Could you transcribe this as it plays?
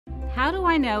How do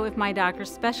I know if my doctor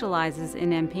specializes in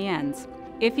MPNs?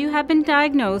 If you have been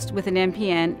diagnosed with an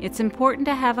MPN, it's important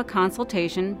to have a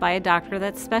consultation by a doctor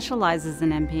that specializes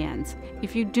in MPNs.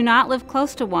 If you do not live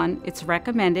close to one, it's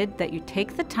recommended that you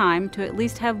take the time to at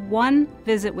least have one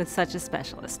visit with such a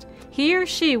specialist. He or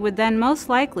she would then most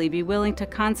likely be willing to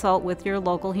consult with your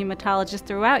local hematologist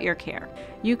throughout your care.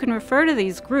 You can refer to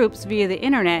these groups via the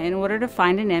internet in order to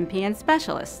find an MPN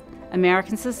specialist: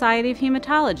 American Society of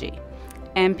Hematology,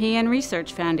 MPN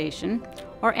Research Foundation,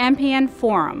 or MPN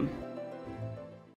Forum.